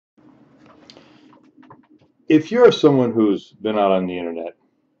if you're someone who's been out on the internet,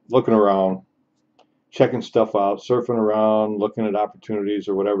 looking around, checking stuff out, surfing around, looking at opportunities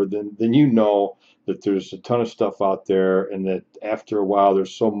or whatever, then you know that there's a ton of stuff out there, and that after a while,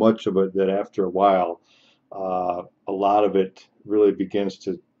 there's so much of it that after a while, a lot of it really begins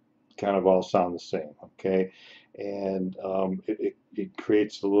to kind of all sound the same. Okay, and it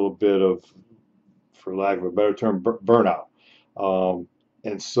creates a little bit of, for lack of a better term, burnout. Um,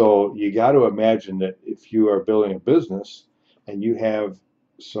 and so you got to imagine that if you are building a business and you have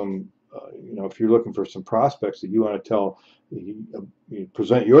some, if you're looking for some prospects that you want to you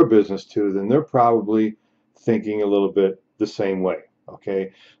present your business to, then they're probably thinking a little bit the same way.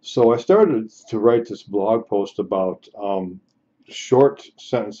 Okay, so I started to write this blog post about short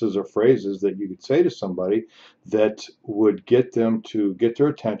sentences or phrases that you could say to somebody that would get them to get their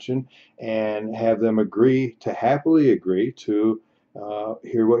attention and have them happily agree to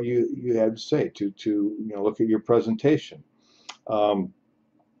hear what you have to say, to look at your presentation. Um,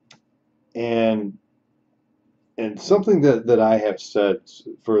 and and something that I have said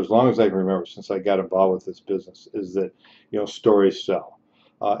for as long as I can remember, since I got involved with this business, is that stories sell.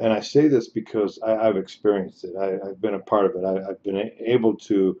 And I say this because I've experienced it. I've been a part of it. I've been able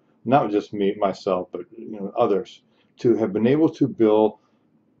to, not just me myself, but others, to have been able to build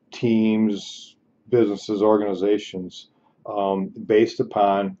teams, businesses, organizations, based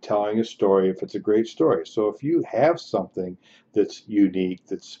upon telling a story if it's a great story. So if you have something that's unique,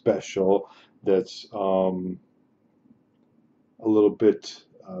 that's special, that's a little bit,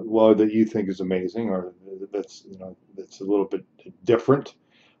 well, that you think is amazing, or that's a little bit different,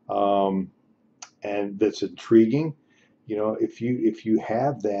 um, and that's intriguing. If you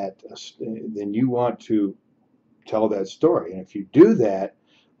have that, then you want to tell that story, and if you do that,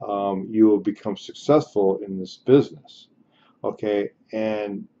 you will become successful in this business. Okay,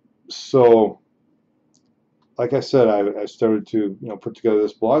 and so, like I said, I started to put together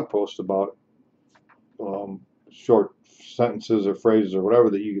this blog post about short sentences or phrases or whatever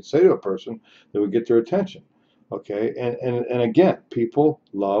that you could say to a person that would get their attention. Okay, and again, people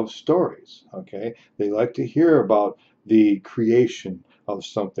love stories. Okay, they like to hear about the creation of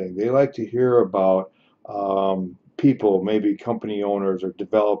something. They like to hear about people, maybe company owners or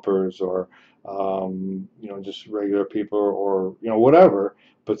developers, or just regular people, or whatever,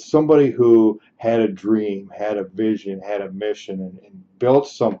 but somebody who had a dream, had a vision, had a mission, and built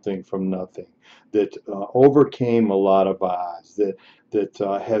something from nothing, that overcame a lot of odds, that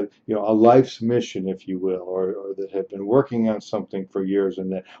have a life's mission, if you will, or that have been working on something for years,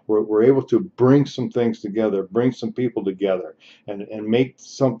 and that we're able to bring some things together, bring some people together, and make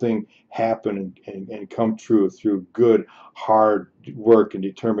something happen, and come true through good, hard work and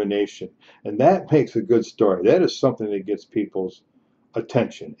determination. And that makes a good story. That is something that gets people's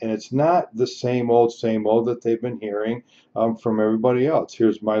attention. And it's not the same old that they've been hearing from everybody else.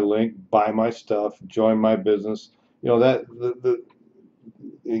 Here's my link, buy my stuff, join my business. That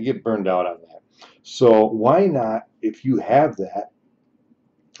you get burned out on that. So why not, if you have that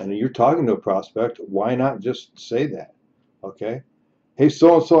and you're talking to a prospect, why not just say that? Okay. Hey,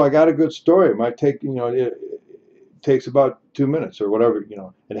 so and so, I got a good story. It might take, it takes about 2 minutes or whatever,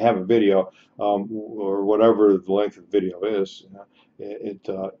 and have a video, or whatever the length of the video is.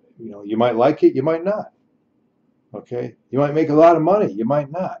 You might like it, you might not. Okay. You might make a lot of money, you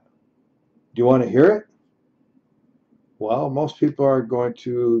might not. Do you want to hear it? Well, most people are going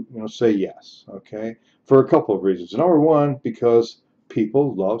to, say yes. Okay, for a couple of reasons. Number one, because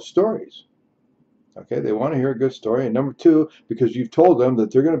people love stories. Okay, they want to hear a good story. And number two, because you've told them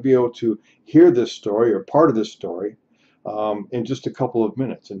that they're going to be able to hear this story, or part of this story, in just a couple of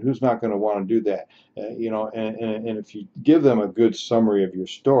minutes. And who's not going to want to do that? And if you give them a good summary of your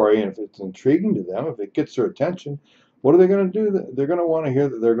story, and if it's intriguing to them, if it gets their attention, what are they going to do? They're going to want to hear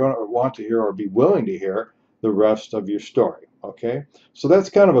that. They're going to want to hear, or be willing to hear, the rest of your story. Okay, so that's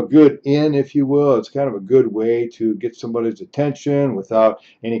kind of a good in, if you will. It's kind of a good way to get somebody's attention without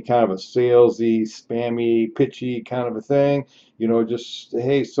any kind of a salesy, spammy, pitchy kind of a thing. Just,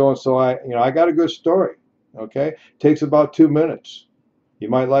 hey, so and so, I got a good story. Okay, takes about 2 minutes. You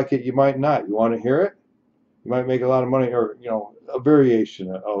might like it, you might not. You want to hear it? You might make a lot of money, or a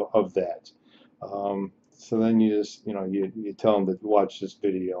variation of that. So then you just you tell them to watch this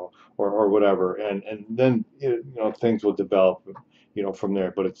video, or whatever, and then things will develop from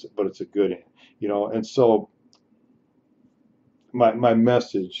there. But it's a good end, and so my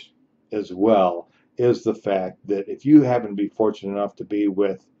message as well is the fact that if you happen to be fortunate enough to be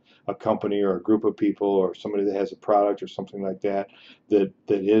with a company or a group of people, or somebody that has a product or something like that that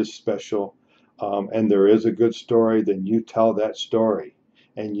is special, and there is a good story, then you tell that story.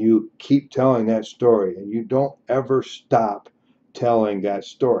 and you keep telling that story, and you don't ever stop telling that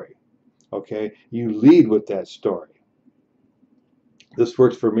story. Okay, you lead with that story. This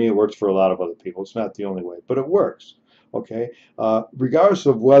works for me. It works for a lot of other people. It's not the only way, but it works. Okay, regardless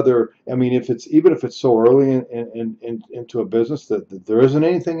of whether, I mean, if it's, even if it's so early into a business that there isn't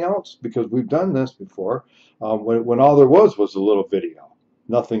anything else, because we've done this before, when all there was a little video,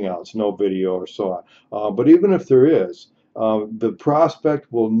 nothing else, no video or so on. But even if there is, the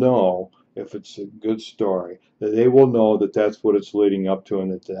prospect will know, if it's a good story, that they will know that that's what it's leading up to,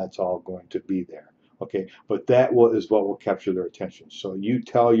 and that that's all going to be there. Okay, but is what will capture their attention. So you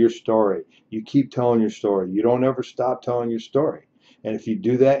tell your story. You keep telling your story. You don't ever stop telling your story. And if you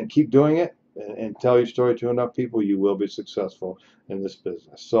do that and keep doing it, and tell your story to enough people, you will be successful in this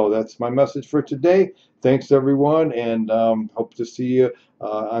business. So that's my message for today. Thanks, everyone, and hope to see you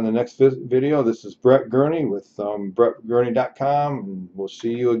on the next video. This is Brett Gurney with BrettGurney.com, and we'll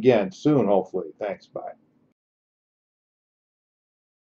see you again soon, hopefully. Thanks. Bye.